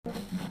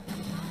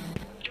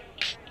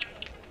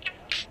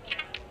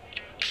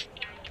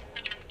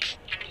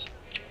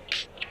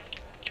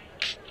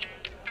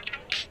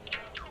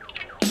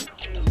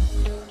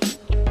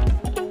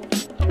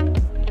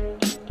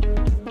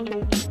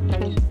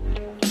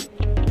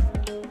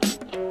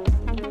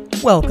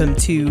Welcome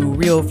to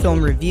Real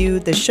Film Review,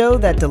 the show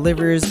that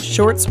delivers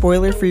short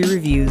spoiler-free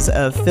reviews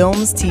of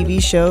films,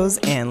 TV shows,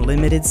 and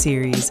limited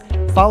series,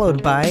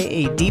 followed by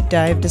a deep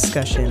dive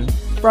discussion,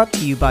 brought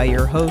to you by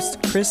your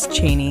host, Chris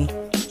Cheney.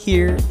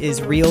 Here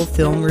is Real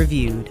Film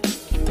Reviewed.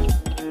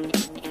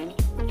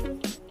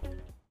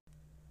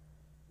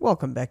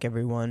 Welcome back,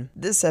 everyone.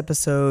 This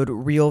episode,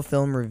 Real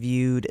Film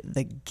Reviewed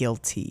The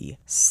Guilty.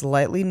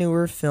 Slightly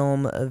newer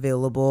film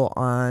available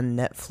on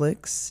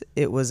Netflix.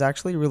 It was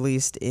actually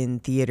released in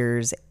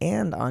theaters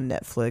and on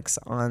Netflix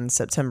on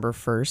September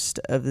 1st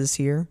of this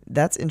year.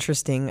 That's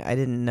interesting. I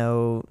didn't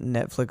know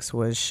Netflix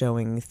was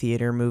showing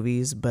theater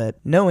movies, but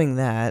knowing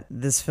that,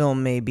 this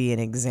film may be an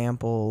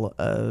example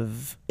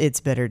of it's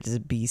better to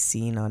be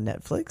seen on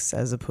Netflix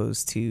as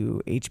opposed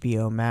to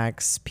HBO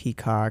Max,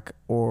 Peacock,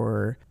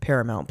 or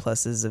Paramount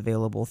Plus's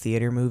available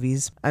theater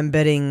movies. I'm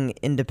betting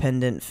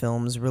independent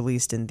films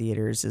released in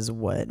theaters is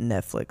what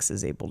Netflix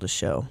is able to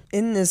show.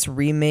 In this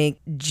remake,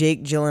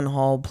 Jake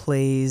Gyllenhaal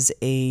plays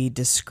a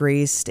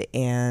disgraced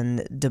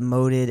and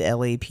demoted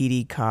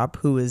LAPD cop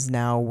who is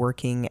now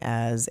working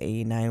as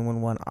a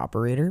 911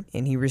 operator,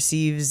 and he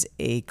receives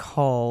a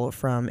call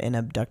from an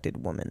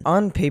abducted woman.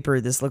 On paper,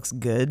 this looks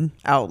good.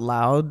 Out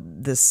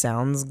loud, this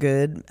sounds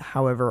good.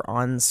 However,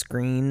 on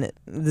screen,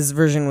 this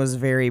version was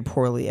very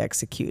poorly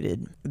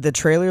executed. The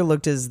trailer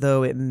looked as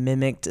though it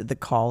mimicked The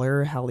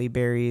Caller, Halle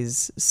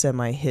Berry's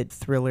semi-hit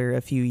thriller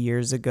a few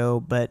years ago,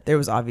 but there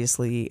was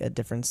obviously a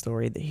different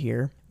story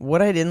here.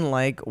 What I didn't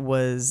like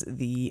was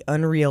the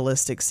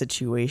unrealistic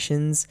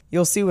situations.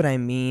 You'll see what I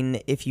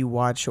mean if you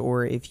watch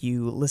or if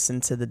you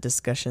listen to the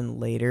discussion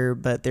later,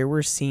 but there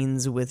were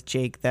scenes with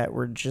Jake that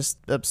were just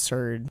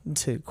absurd,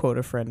 to quote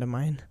a friend of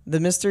mine. The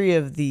mystery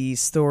of the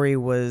story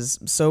was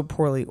so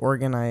poorly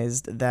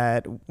organized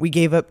that we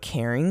gave up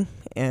caring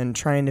and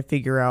trying to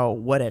figure out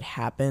what had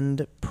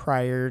happened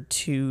prior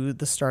to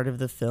the start of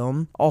the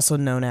film, also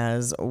known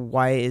as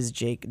why is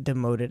Jake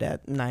demoted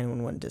at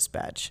 911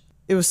 dispatch.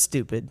 It was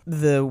stupid.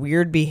 The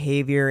weird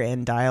behavior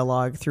and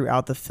dialogue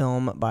throughout the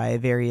film by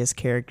various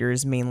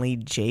characters, mainly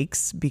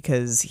Jake's,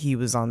 because he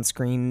was on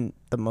screen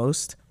the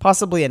most.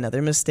 Possibly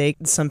another mistake.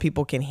 Some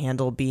people can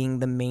handle being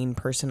the main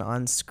person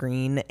on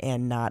screen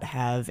and not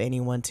have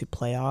anyone to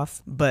play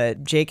off,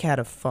 but Jake had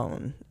a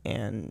phone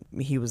and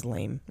he was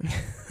lame.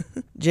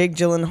 Jake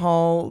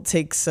Gyllenhaal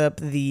takes up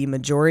the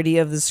majority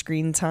of the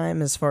screen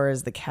time as far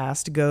as the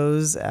cast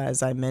goes.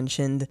 As I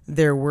mentioned,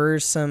 there were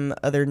some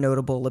other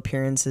notable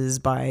appearances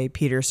by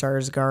Peter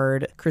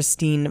Sarsgaard,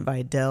 Christine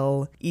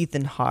Vidal,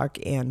 Ethan Hawke,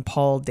 and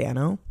Paul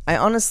Dano. I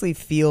honestly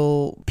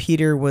feel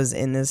Peter was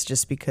in this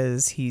just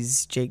because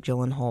he's Jake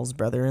Gyllenhaal's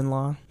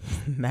brother-in-law.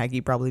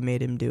 Maggie probably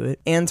made him do it.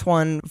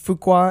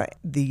 R.2021,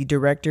 the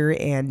director,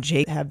 and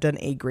Jake have done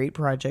a great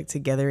project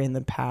together in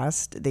the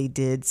past. They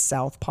did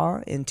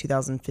Southpaw in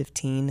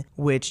 2015,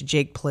 which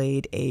Jake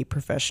played a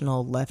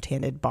professional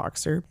left-handed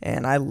boxer,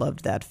 and I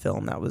loved that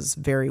film. That was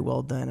very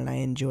well done, and I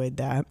enjoyed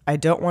that. I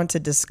don't want to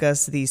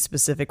discuss the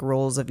specific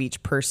roles of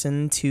each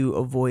person to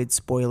avoid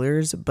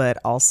spoilers, but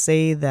I'll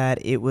say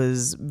that it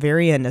was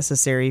very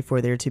unnecessary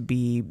for there to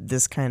be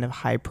this kind of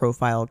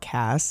high-profile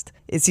cast.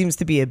 It seems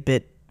to be a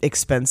bit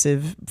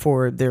expensive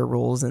for their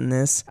roles in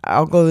this.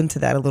 I'll go into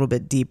that a little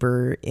bit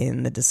deeper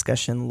in the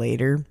discussion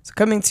later. So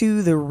coming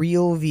to the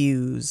real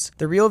views.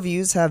 The real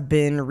views have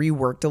been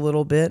reworked a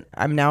little bit.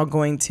 I'm now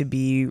going to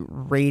be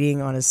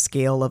rating on a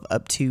scale of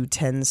up to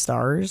 10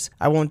 stars.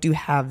 I won't do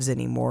halves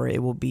anymore.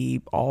 It will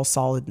be all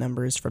solid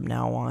numbers from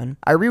now on.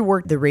 I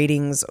reworked the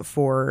ratings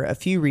for a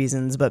few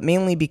reasons, but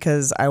mainly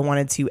because I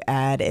wanted to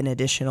add an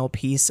additional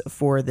piece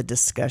for the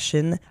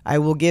discussion. I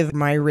will give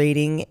my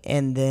rating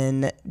and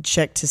then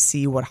check to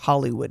see what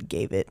Hollywood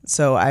gave it.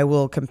 So I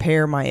will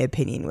compare my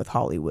opinion with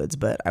Hollywood's,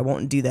 but I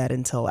won't do that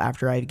until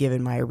after I've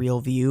given my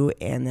real view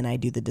and then I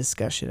do the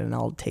discussion and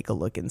I'll take a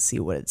look and see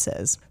what it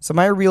says. So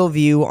my real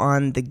view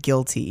on The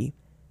Guilty,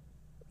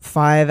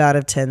 5 out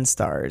of 10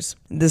 stars.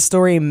 The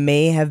story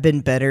may have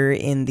been better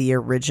in the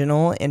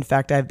original. In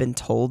fact, I've been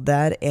told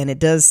that, and it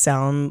does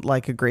sound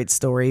like a great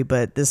story,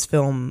 but this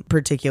film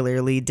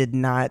particularly did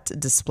not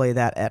display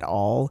that at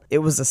all. It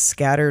was a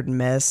scattered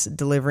mess,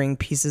 delivering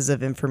pieces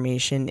of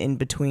information in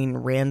between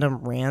random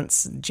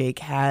rants Jake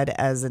had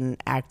as an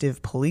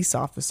active police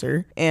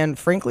officer, and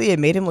frankly, it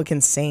made him look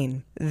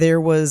insane.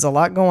 There was a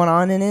lot going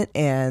on in it,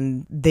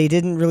 and they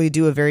didn't really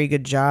do a very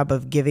good job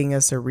of giving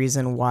us a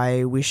reason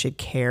why we should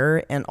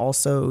care, and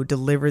also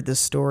delivered the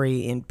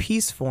story in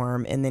piece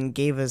form and then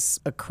gave us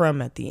a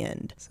crumb at the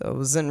end. So it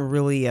wasn't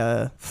really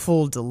a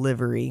full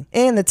delivery.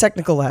 And the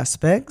technical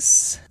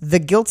aspects. The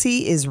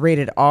Guilty is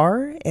rated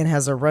R and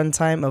has a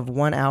runtime of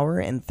 1 hour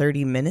and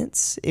 30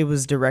 minutes. It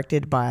was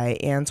directed by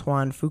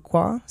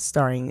R.2021,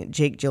 starring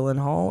Jake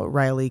Gyllenhaal,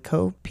 Riley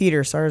Coe,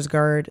 Peter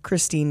Sarsgaard,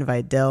 Christine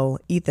Vidal,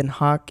 Ethan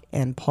Hawke,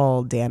 and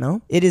Paul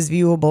Dano. It is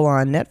viewable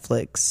on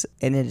Netflix,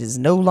 and it is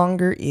no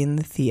longer in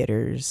the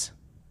theaters.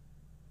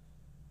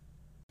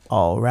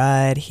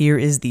 Alright, here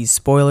is the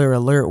spoiler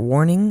alert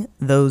warning.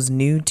 Those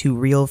new to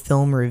Real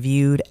Film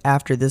Reviewed,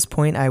 after this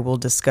point I will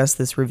discuss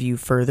this review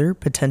further,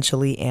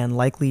 potentially and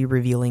likely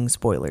revealing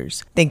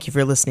spoilers. Thank you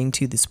for listening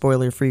to the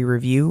spoiler-free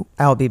review.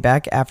 I'll be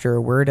back after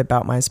a word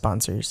about my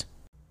sponsors.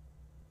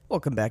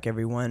 Welcome back,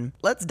 everyone.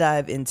 Let's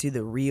dive into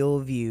the Real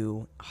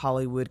View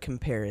Hollywood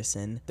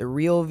comparison. The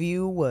Real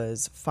View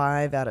was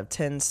 5 out of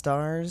 10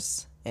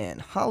 stars,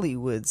 and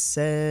Hollywood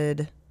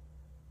said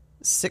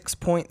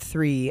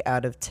 6.3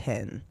 out of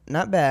 10.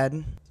 Not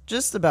bad.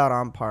 Just about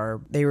on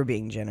par. They were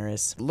being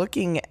generous.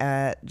 Looking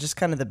at just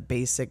kind of the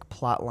basic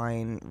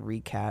plotline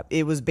recap,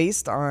 it was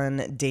based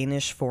on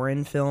Danish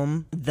foreign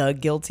film The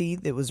Guilty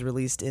that was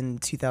released in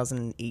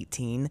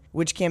 2018,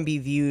 which can be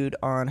viewed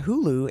on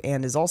Hulu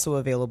and is also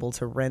available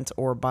to rent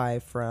or buy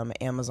from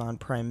Amazon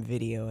Prime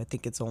Video. I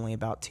think it's only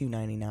about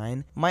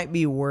 $2.99. Might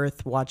be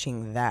worth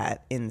watching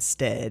that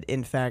instead.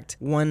 In fact,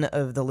 one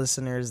of the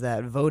listeners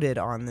that voted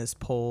on this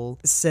poll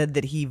said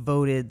that he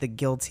voted The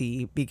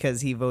Guilty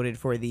because he voted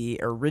for the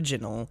original,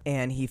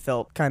 and he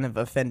felt kind of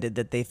offended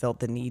that they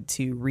felt the need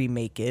to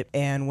remake it.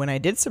 And when I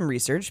did some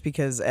research,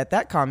 because at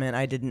that comment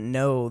I didn't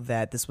know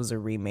that this was a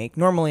remake.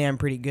 Normally I'm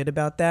pretty good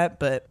about that,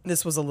 but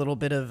this was a little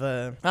bit of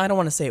a, I don't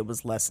want to say it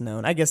was less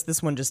known. I guess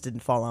this one just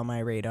didn't fall on my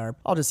radar.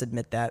 I'll just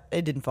admit that.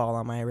 It didn't fall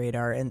on my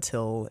radar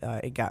until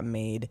it got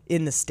made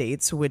in the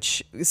States,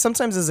 which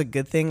sometimes is a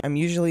good thing. I'm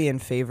usually in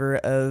favor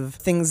of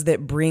things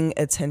that bring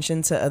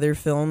attention to other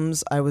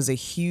films. I was a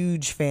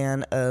huge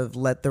fan of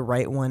Let the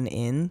Right One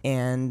In,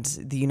 and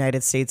the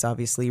United States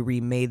obviously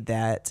remade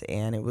that,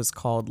 and it was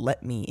called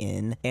Let Me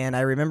In. And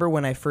I remember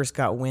when I first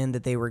got wind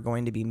that they were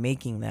going to be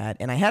making that,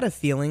 and I had a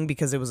feeling,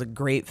 because it was a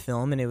great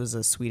film and it was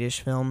a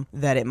Swedish film,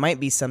 that it might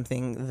be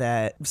something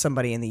that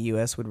somebody in the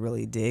US would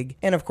really dig.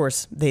 And of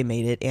course they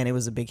made it, and it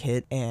was a big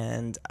hit.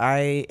 And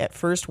I at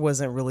first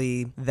wasn't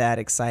really that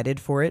excited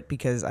for it,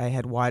 because I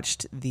had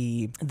watched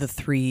the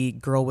 3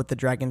 Girl with the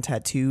Dragon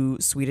Tattoo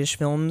Swedish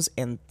films,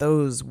 and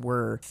those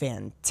were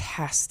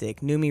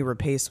fantastic. Noomi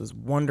Rapace was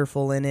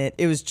wonderful in it.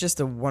 It was just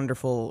a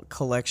wonderful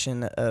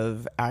collection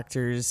of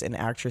actors and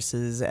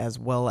actresses, as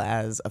well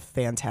as a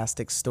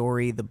fantastic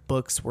story. The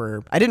books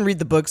were, I didn't read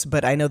the books,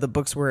 but I know the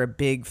books were a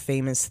big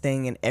famous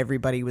thing and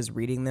everybody was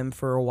reading them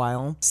for a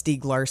while.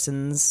 Stieg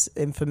Larsson's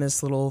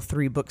infamous little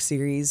 3-book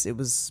series, it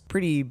was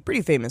pretty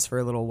famous for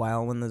a little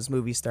while when those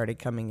movies started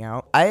coming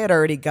out. I had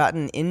already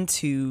gotten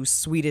into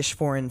Swedish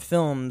foreign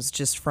films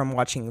just from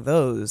watching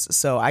those,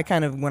 so I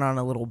kind of went on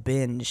a little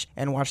binge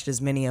and watched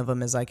as many of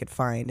them as I could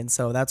find. And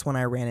so that's when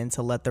I ran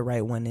into Let the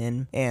Right One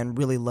In and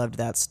really loved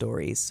that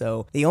story.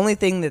 So the only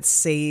thing that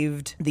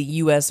saved the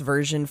US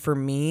version for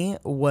me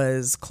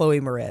was Chloe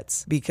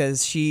Moretz,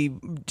 because she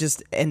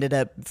just ended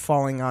up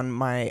falling on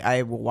my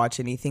I will watch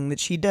anything that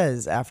she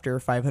does after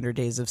 500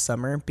 Days of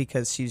Summer,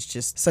 because she's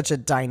just such a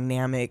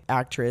dynamic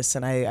actress,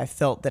 and I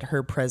felt that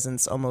her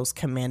presence almost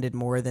commanded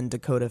more than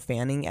Dakota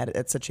Fanning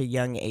at such a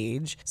young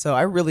age. So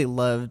I really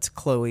loved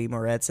Chloe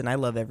Moretz, and I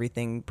love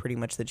everything pretty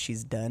much that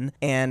she's done,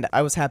 and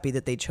I was happy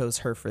that they chose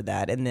her for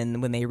that. And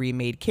then when they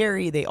remade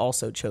Carrie, they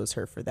also chose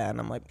her for that, and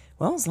I'm like,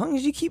 well, as long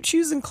as you keep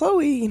choosing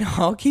Chloe,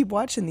 I'll keep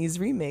watching these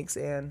remakes,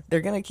 and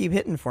they're gonna keep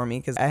hitting for me,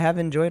 because I have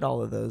enjoyed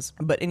all of those.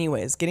 But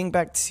anyways, getting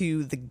back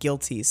to The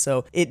Guilty,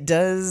 so it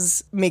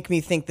does make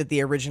me think that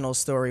the original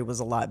story was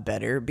a lot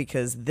better,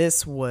 because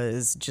this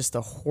was just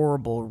a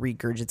horrible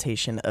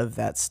regurgitation of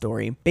that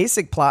story.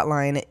 Basic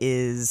plotline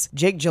is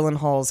Jake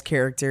Gyllenhaal's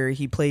character,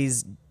 he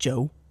plays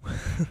Joe,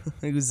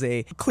 who's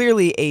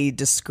clearly a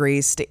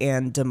disgraced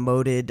and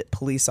demoted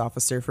police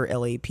officer for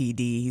LAPD.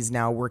 He's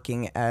now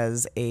working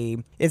as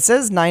it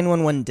says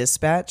 911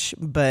 dispatch,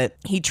 but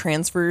he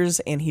transfers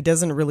and he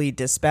doesn't really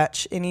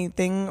dispatch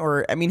anything,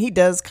 or I mean, he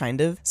does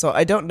kind of. So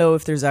I don't know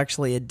if there's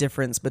actually a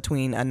difference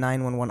between a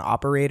 911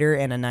 operator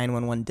and a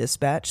 911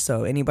 dispatch.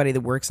 So anybody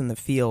that works in the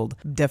field,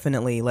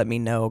 definitely let me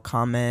know,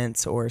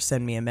 comment or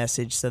send me a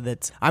message so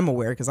that I'm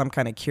aware, because I'm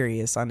kind of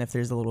curious on if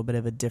there's a little bit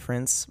of a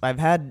difference. I've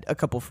had a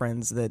couple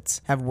friends that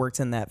have worked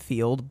in that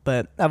field,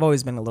 but I've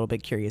always been a little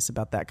bit curious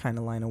about that kind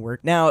of line of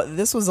work. Now,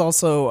 this was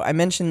also, I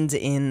mentioned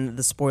in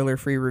the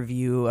spoiler-free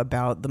review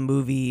about the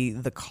movie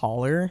The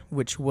Caller,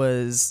 which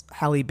was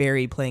Halle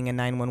Berry playing a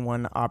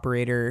 911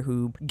 operator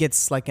who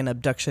gets like an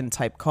abduction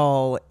type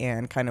call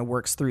and kind of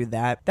works through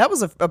that. That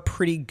was a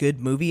pretty good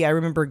movie. I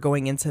remember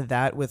going into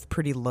that with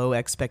pretty low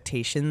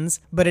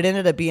expectations, but it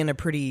ended up being a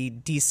pretty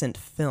decent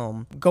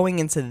film. Going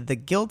into The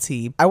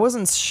Guilty, I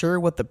wasn't sure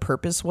what the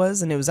purpose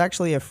was, and it was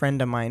actually a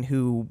friend of mine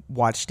who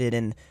watched it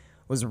and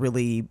was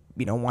really,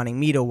 wanting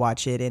me to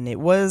watch it, and it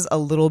was a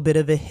little bit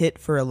of a hit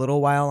for a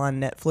little while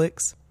on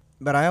Netflix.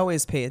 but I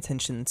always pay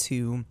attention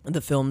to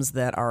the films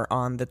that are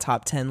on the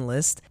top 10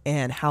 list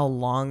and how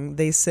long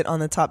they sit on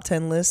the top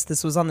 10 list.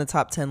 This was on the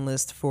top 10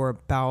 list for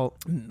about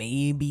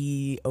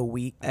maybe a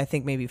week. I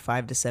think maybe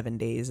 5 to 7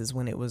 days is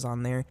when it was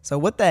on there. So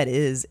what that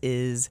is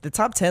the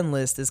top 10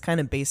 list is kind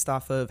of based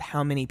off of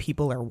how many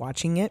people are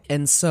watching it.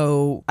 And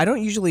so I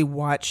don't usually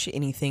watch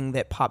anything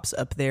that pops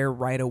up there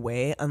right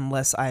away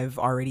unless I've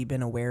already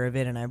been aware of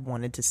it and I've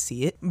wanted to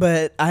see it.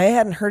 But I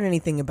hadn't heard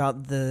anything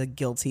about The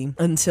Guilty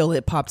until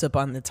it popped up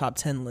on the top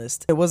 10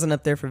 list. It wasn't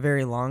up there for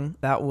very long.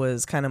 That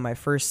was kind of my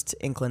first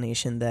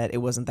inclination that it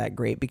wasn't that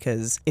great,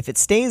 because if it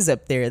stays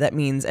up there, that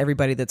means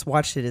everybody that's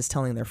watched it is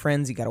telling their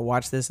friends, you got to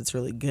watch this. It's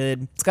really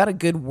good. It's got a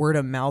good word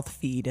of mouth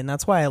feed. And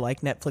that's why I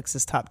like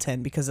Netflix's top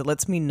 10, because it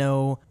lets me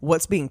know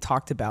what's being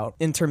talked about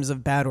in terms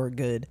of bad or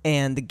good.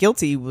 And The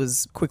Guilty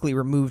was quickly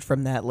removed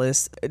from that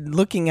list.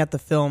 Looking at the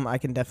film, I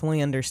can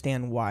definitely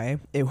understand why.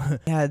 It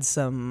had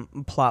some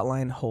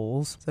plotline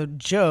holes. So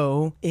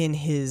Joe, in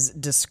his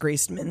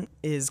disgracement,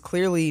 is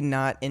clearly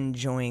not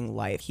enjoying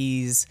life.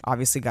 He's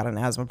obviously got an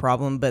asthma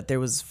problem, but there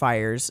was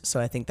fires, so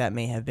I think that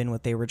may have been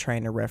what they were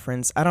trying to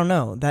reference. I don't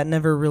know.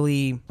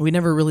 We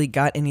never really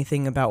got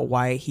anything about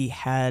why he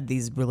had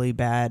these really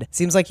bad,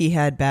 seems like he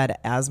had bad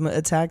asthma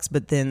attacks,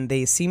 but then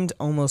they seemed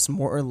almost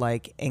more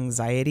like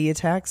anxiety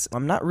attacks.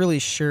 I'm not really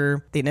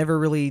sure. They never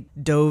really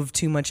dove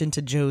too much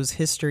into Joe's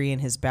history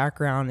and his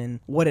background and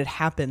what had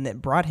happened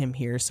that brought him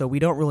here, so we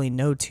don't really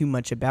know too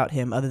much about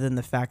him other than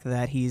the fact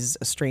that he's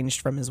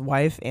estranged from his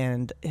wife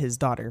and his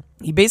daughter.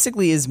 He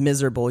basically is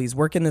miserable. He's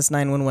working this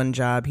 911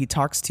 job. He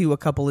talks to a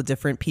couple of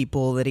different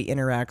people that he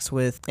interacts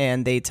with,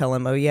 and they tell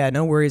him, oh yeah,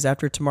 no worries,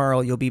 after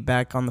tomorrow you'll be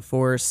back on the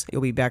force,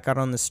 you'll be back out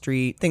on the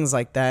street, things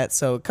like that.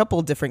 So a couple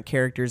of different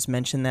characters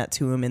mention that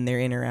to him in their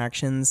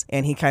interactions,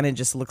 and he kind of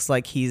just looks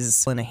like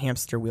he's in a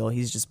hamster wheel.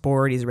 He's just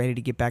bored. He's ready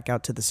to get back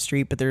out to the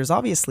street, but there's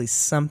obviously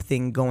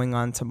something going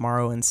on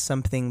tomorrow and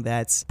something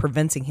that's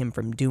preventing him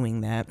from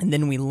doing that. And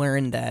then we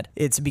learn that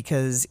it's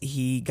because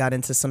he got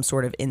into some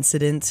sort of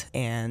incident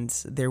and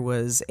there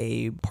was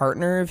a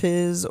partner of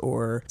his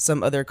or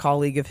some other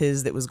colleague of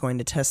his that was going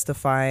to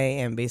testify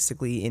and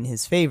basically in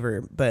his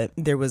favor. But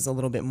there was a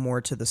little bit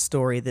more to the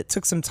story that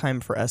took some time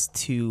for us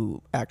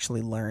to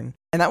actually learn.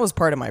 And that was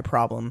part of my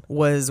problem,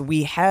 was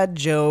we had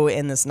Joe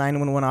in this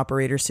 911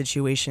 operator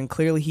situation.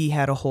 Clearly he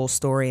had a whole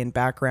story and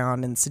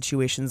background and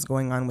situations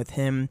going on with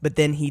him, but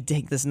then he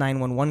takes this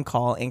 911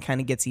 call and kind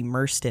of gets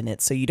immersed in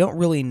it. So you don't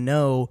really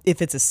know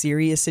if it's a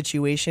serious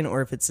situation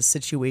or if it's a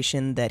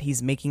situation that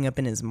he's making up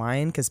in his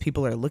mind because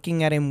people are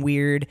looking at him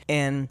weird.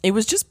 And it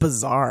was just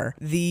bizarre.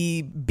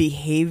 The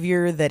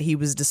behavior that he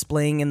was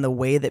displaying and the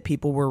way that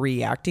people were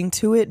reacting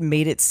to it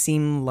made it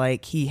seem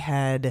like he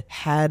had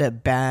a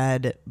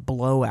bad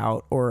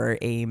blowout or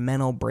a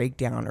mental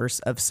breakdown or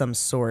of some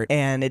sort.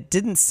 And it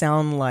didn't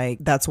sound like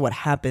that's what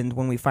happened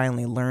when we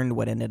finally learned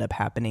what ended up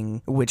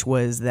happening, which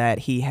was that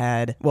he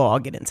had, well, I'll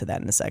get into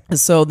that in a sec.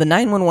 So the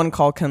 911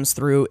 call comes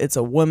through. It's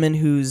a woman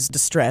who's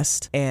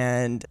distressed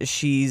and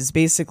she's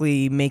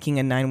basically making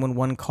a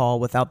 911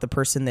 call without the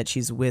person that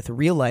she's with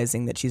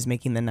realizing that she's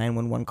making the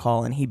 911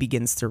 call. And he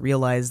begins to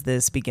realize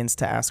this, begins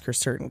to ask her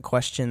certain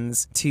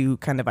questions to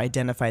kind of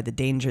identify the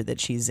danger that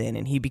she's in.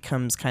 And he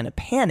becomes kind of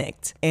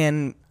panicked.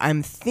 And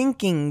I'm thinking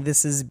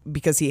this is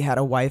because he had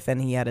a wife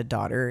and he had a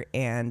daughter,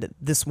 and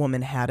this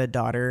woman had a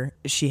daughter.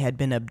 She had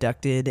been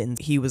abducted and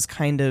he was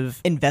kind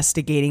of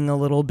investigating a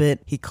little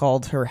bit. He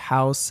called her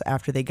house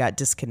after they got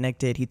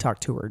disconnected. He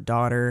talked to her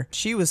daughter.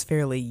 She was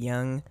fairly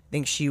young. I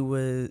think she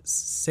was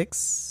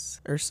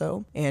 6 or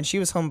so, and she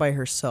was home by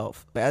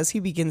herself. As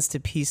he begins to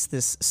piece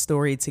this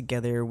story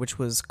together, which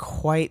was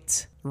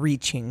quite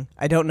reaching.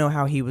 I don't know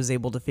how he was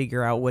able to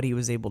figure out what he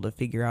was able to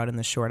figure out in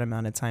the short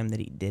amount of time that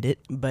he did it,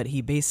 but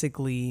he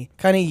basically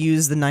kind of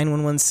used the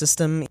 911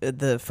 system.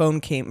 The phone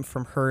came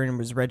from her and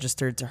was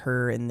registered to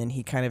her, and then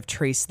he kind of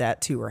traced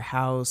that to her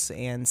house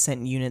and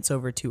sent units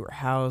over to her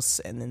house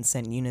and then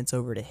sent units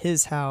over to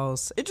his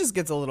house. It just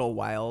gets a little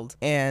wild,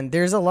 and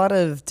there's a lot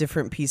of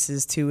different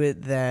pieces to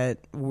it that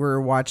we're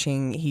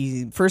watching.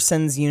 He first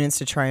sends units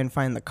to try and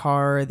find the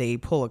car. They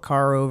pull a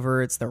car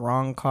over. It's the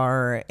wrong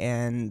car,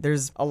 and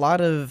there's a lot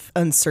of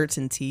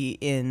uncertainty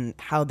in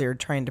how they're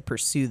trying to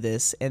pursue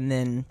this. And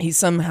then he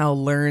somehow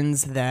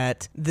learns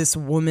that this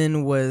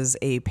woman was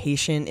a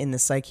patient in the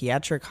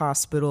psychiatric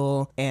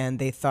hospital and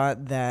they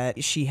thought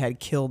that she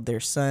had killed their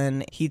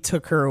son. He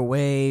took her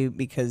away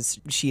because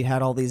she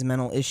had all these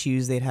mental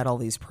issues. They'd had all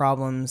these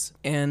problems.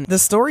 And the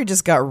story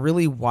just got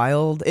really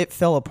wild. It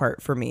fell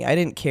apart for me. I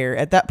didn't care.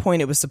 At that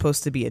point, it was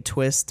supposed to be a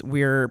twist.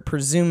 We're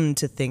presumed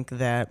to think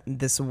that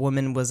this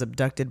woman was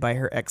abducted by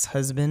her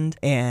ex-husband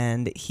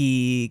and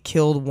he killed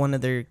killed one of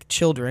their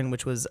children,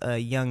 which was a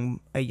young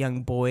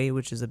boy,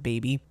 which is a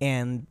baby,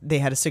 and they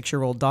had a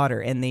 6-year-old daughter,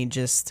 and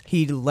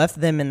he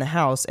left them in the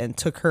house and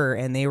took her,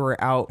 and they were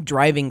out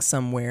driving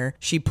somewhere.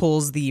 She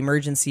pulls the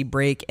emergency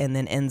brake and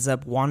then ends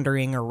up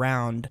wandering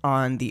around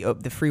on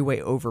the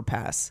freeway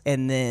overpass.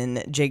 And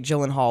then Jake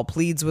Gyllenhaal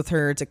pleads with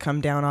her to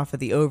come down off of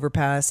the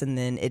overpass, and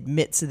then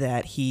admits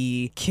that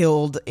he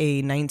killed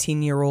a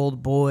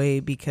 19-year-old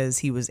boy because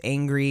he was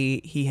angry.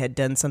 He had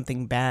done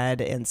something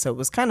bad, and so it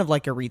was kind of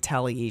like a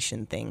retaliation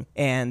thing.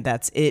 And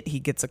that's it. He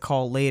gets a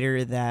call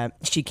later that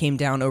she came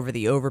down over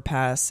the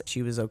overpass.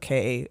 She was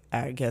okay.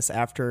 I guess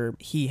after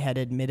he had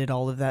admitted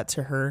all of that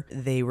to her,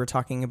 they were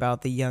talking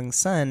about the young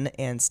son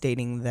and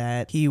stating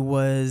that he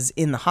was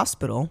in the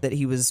hospital, that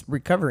he was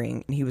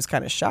recovering, and he was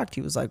kind of shocked.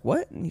 He was like,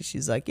 what? And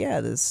she's like,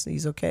 yeah,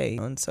 he's okay.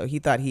 And so he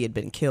thought he had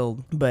been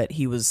killed, but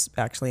he was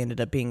actually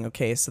ended up being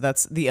okay. So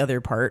that's the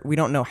other part. We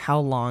don't know how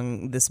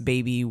long this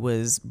baby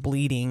was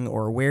bleeding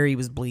or where he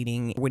was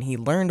bleeding. When he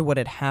learned what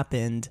had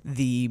happened,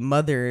 the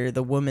mother,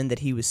 the woman that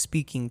he was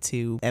speaking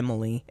to,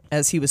 Emily,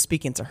 as he was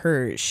speaking to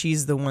her,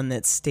 she's the one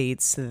that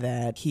states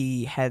that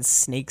he had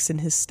snakes in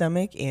his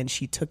stomach and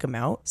she took him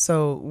out.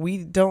 So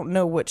we don't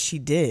know what she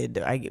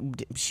did.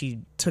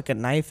 She took a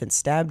knife and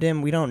stabbed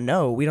him. We don't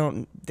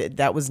know.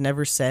 That was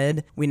never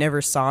said. We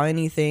never saw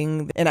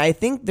anything. And I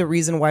think the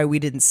reason why we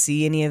didn't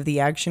see any of the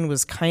action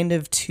was kind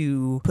of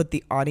to put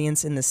the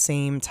audience in the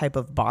same type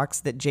of box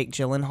that Jake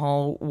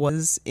Gyllenhaal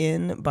was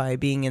in by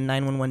being in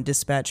 911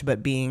 dispatch,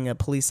 but being a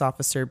police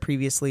officer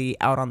previously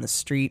out on the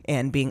street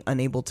and being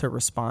unable to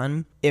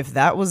respond. If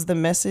that was the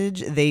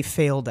message, they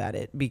failed at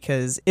it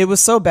because it was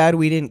so bad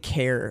we didn't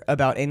care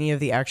about any of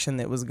the action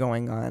that was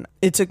going on.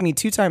 It took me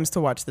 2 times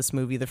to watch this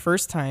movie. The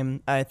first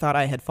time I thought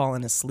I had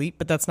fallen asleep,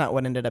 but that's not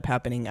what ended up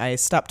happening. I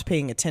stopped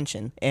paying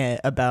attention at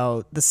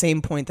about the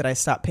same point that I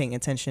stopped paying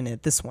attention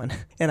at this one,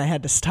 and I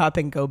had to stop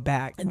and go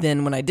back. And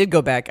then when I did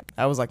go back,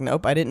 I was like,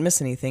 nope, I didn't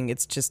miss anything.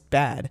 It's just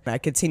bad. I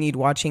continued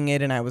watching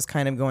it, and I was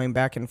kind of going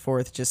back and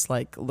forth, just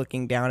like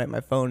looking down at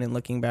my phone and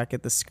looking back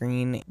at the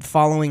screen,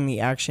 following the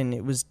action.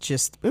 It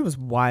was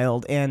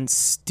wild and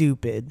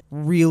stupid.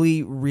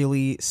 Really,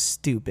 really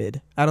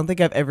stupid. I don't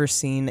think I've ever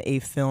seen a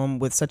film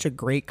with such a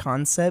great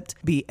concept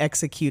be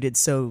executed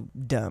so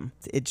dumb.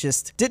 It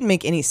just didn't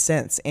make any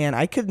sense, and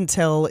I couldn't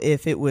tell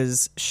if it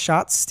was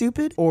shot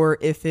stupid or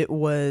if it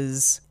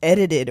was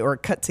edited or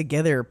cut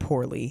together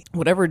poorly.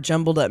 Whatever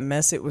jumbled up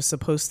mess it was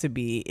supposed to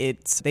be,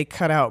 they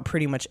cut out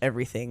pretty much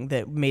everything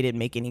that made it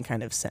make any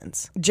kind of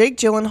sense. Jake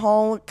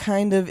Gyllenhaal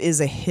kind of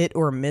is a hit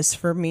or miss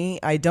for me.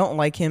 I don't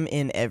like him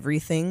in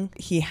everything.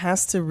 He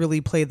has to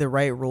really play the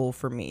right role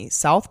for me.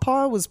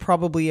 Southpaw was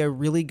probably a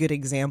really good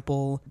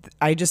example.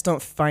 I just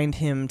don't find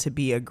him to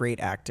be a great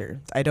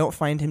actor. I don't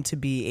find him to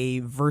be a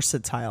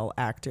versatile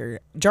actor.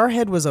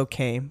 Jarhead was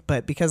okay,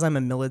 but because I'm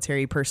a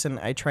military person,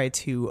 I try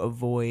to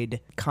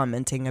avoid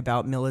commenting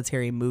about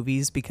military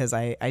movies because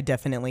I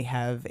definitely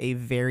have a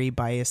very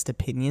biased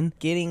opinion.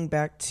 Getting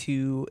back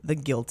to The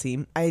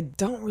Guilty, I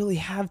don't really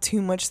have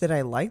too much that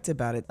I liked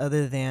about it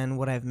other than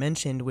what I've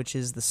mentioned, which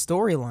is the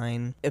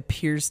storyline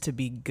appears to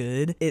be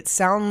good. It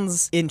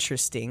sounds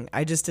interesting.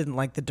 I just didn't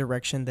like the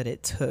direction that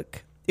it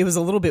took. It was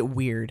a little bit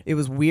weird. It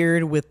was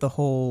weird with the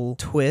whole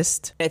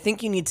twist. I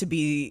think you need to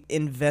be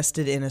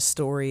invested in a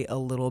story a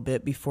little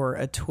bit before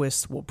a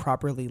twist will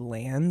properly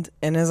land.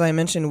 And as I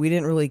mentioned, we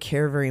didn't really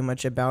care very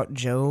much about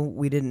Joe.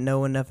 We didn't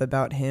know enough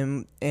about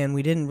him, and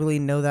we didn't really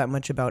know that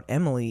much about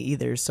Emily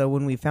either. So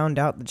when we found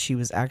out that she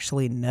was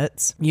actually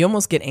nuts, you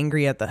almost get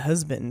angry at the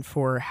husband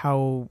for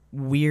how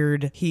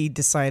weird he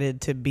decided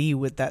to be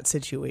with that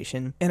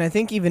situation. And I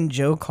think even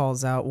Joe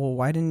calls out, well,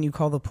 why didn't you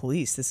call the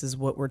police? This is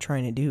what we're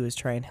trying to do, is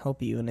try and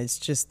help you. And it's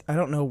just, I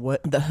don't know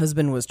what the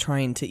husband was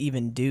trying to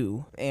even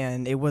do.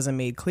 And it wasn't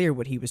made clear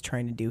what he was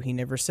trying to do. He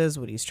never says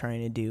what he's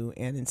trying to do.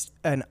 And it's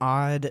an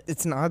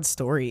odd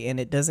story, and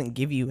it doesn't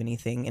give you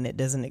anything, and it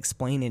doesn't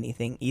explain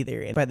anything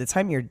either. And by the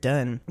time you're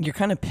done, you're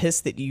kind of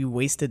pissed that you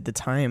wasted the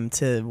time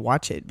to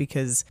watch it,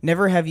 because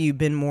never have you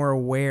been more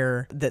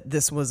aware that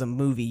this was a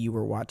movie you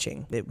were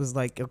watching. It was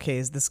like, okay,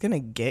 is this gonna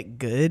get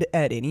good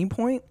at any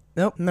point?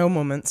 Nope, no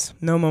moments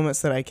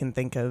that I can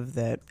think of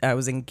that I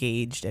was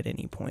engaged at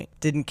any point.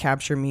 Didn't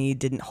capture me,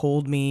 didn't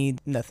hold me,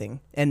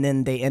 nothing. And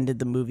then they ended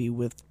the movie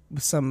with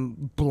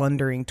some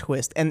blundering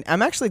twist. And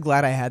I'm actually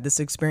glad I had this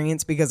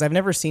experience, because I've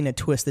never seen a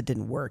twist that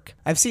didn't work.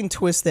 I've seen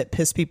twists that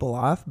piss people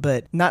off,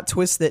 but not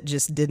twists that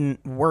just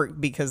didn't work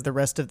because the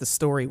rest of the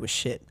story was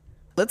shit.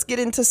 Let's get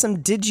into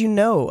some did you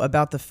know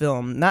about the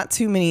film. Not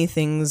too many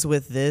things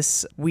with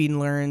this. We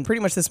learned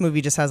pretty much this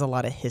movie just has a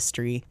lot of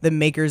history. The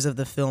makers of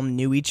the film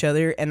knew each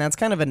other, and that's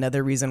kind of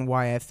another reason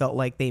why I felt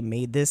like they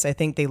made this. I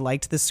think they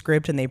liked the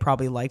script, and they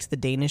probably liked the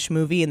Danish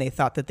movie, and they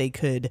thought that they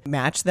could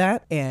match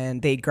that,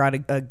 and they got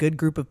a good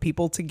group of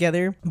people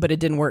together, but it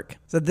didn't work.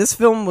 So this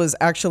film was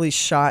actually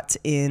shot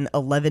in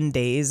 11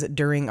 days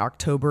during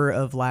October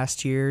of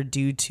last year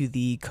due to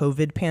the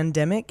COVID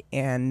pandemic,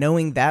 and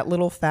knowing that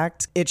little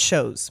fact, it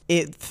shows. It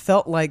It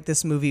felt like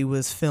this movie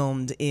was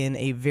filmed in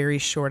a very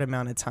short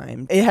amount of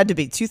time. It had to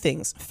be two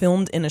things: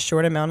 filmed in a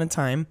short amount of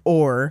time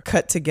or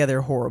cut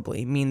together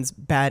horribly, means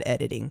bad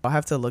editing. I'll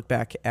have to look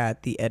back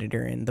at the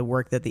editor and the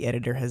work that the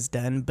editor has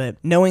done, but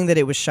knowing that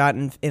it was shot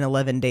in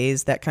 11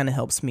 days, that kind of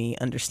helps me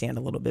understand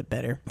a little bit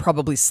better.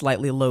 Probably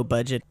slightly low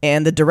budget.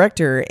 And the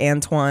director,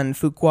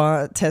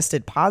 R.2021,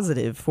 tested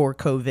positive for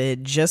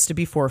COVID just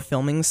before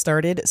filming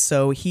started,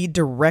 so he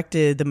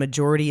directed the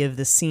majority of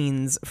the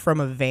scenes from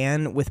a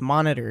van with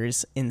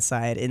monitors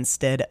inside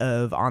instead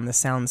of on the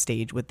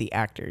soundstage with the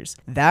actors.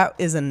 That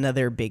is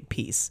another big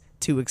piece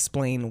to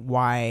explain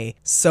why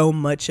so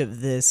much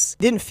of this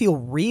didn't feel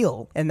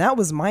real. And that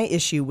was my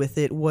issue with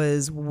it,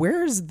 was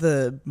where's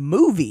the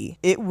movie?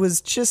 It was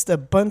just a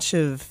bunch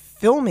of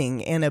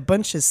filming and a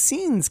bunch of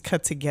scenes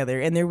cut together,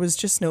 and there was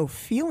just no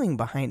feeling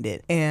behind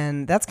it.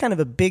 And that's kind of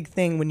a big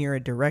thing when you're a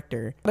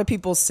director. A lot of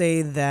people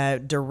say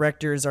that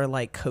directors are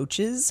like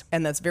coaches,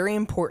 and that's very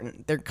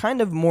important. They're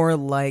kind of more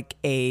like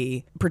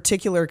a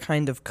particular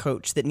kind of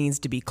coach that needs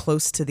to be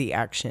close to the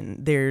action.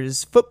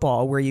 There's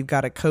football, where you've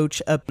got a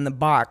coach up in the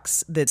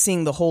box that's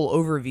seeing the whole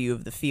overview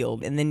of the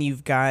field, and then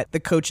you've got the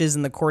coaches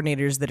and the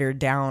coordinators that are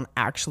down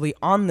actually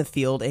on the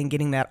field and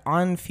getting that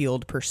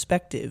on-field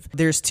perspective.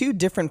 There's two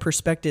different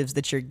perspectives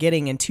that you're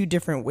getting and two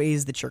different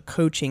ways that you're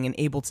coaching and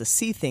able to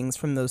see things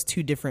from those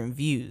two different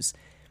views.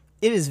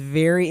 It is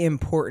very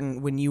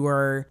important when you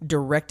are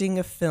directing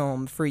a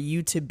film for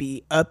you to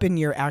be up in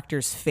your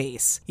actor's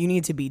face. You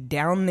need to be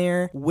down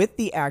there with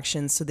the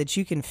action so that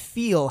you can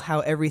feel how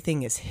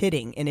everything is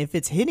hitting. And if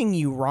it's hitting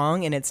you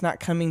wrong and it's not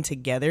coming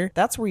together,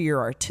 that's where your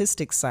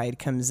artistic side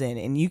comes in,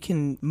 and you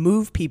can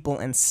move people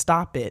and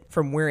stop it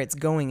from where it's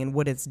going and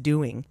what it's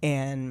doing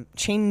and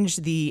change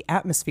the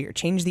atmosphere,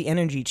 change the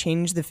energy,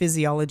 change the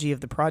physiology of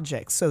the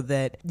project so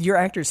that your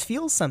actors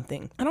feel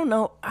something. I don't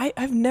know.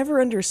 I've never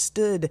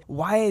understood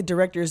why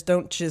directors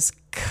don't just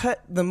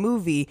cut the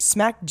movie,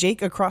 smack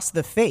Jake across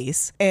the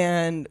face,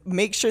 and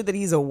make sure that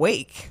he's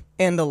awake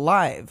and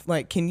alive.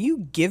 Like, can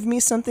you give me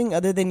something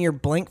other than your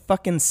blank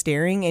fucking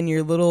staring and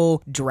your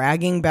little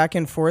dragging back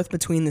and forth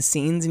between the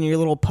scenes and your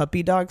little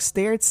puppy dog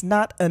stare? It's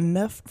not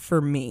enough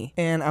for me.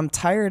 And I'm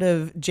tired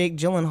of Jake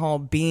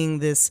Gyllenhaal being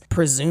this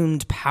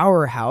presumed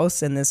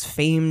powerhouse and this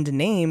famed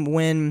name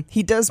when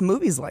he does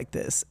movies like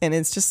this. And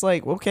it's just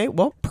like, okay,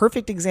 well,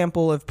 perfect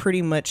example of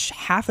pretty much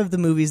half of the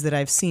movies that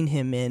I've seen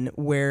him in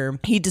where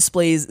he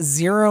displays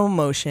zero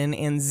emotion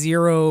and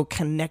zero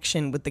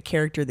connection with the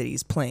character that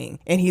he's playing.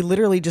 And he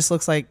literally just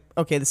looks like,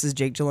 okay, this is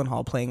Jake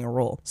Gyllenhaal playing a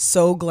role.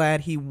 So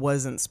glad he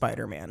wasn't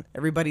Spider-Man.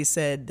 Everybody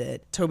said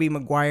that Tobey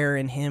Maguire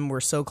and him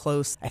were so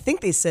close. I think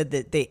they said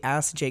that they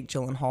asked Jake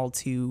Gyllenhaal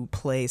to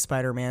play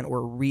Spider-Man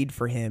or read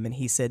for him, and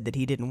he said that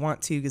he didn't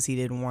want to because he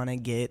didn't want to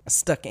get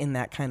stuck in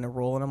that kind of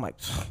role. And I'm like,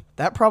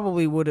 that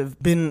probably would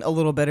have been a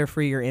little better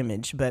for your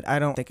image, but I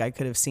don't think I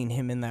could have seen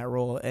him in that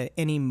role.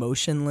 Any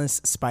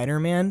motionless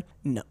Spider-Man,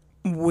 no,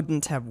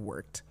 wouldn't have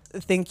worked.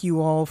 Thank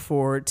you all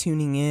for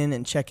tuning in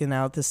and checking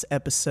out this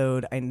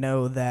episode. I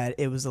know that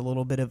it was a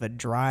little bit of a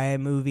dry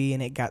movie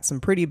and it got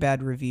some pretty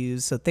bad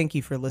reviews, so thank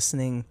you for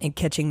listening and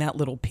catching that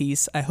little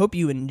piece. I hope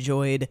you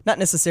enjoyed not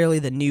necessarily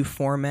the new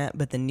format,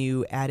 but the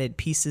new added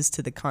pieces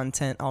to the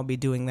content. I'll be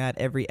doing that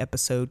every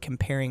episode,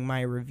 comparing my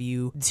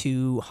review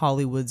to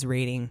Hollywood's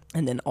rating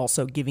and then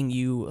also giving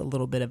you a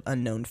little bit of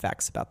unknown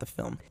facts about the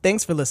film.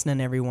 Thanks for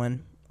listening,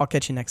 everyone. I'll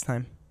catch you next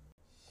time.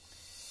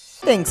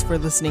 Thanks for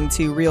listening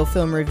to Real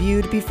Film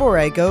Reviewed. Before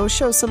I go,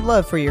 show some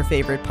love for your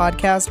favorite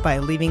podcast by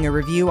leaving a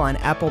review on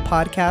Apple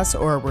Podcasts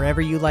or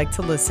wherever you like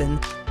to listen.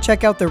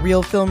 Check out the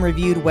Real Film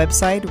Reviewed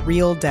website,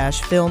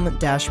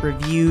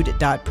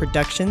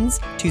 real-film-reviewed.productions,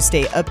 to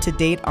stay up to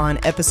date on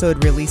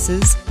episode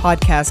releases,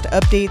 podcast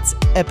updates,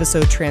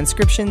 episode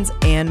transcriptions,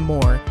 and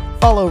more.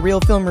 Follow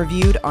Real Film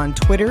Reviewed on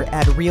Twitter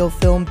at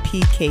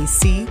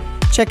RealFilmPKC.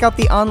 Check out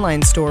the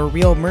online store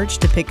Real Merch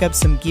to pick up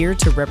some gear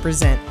to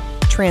represent.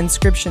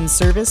 Transcription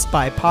service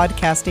by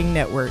Podcasting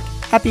Network.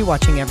 Happy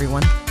watching,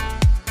 everyone.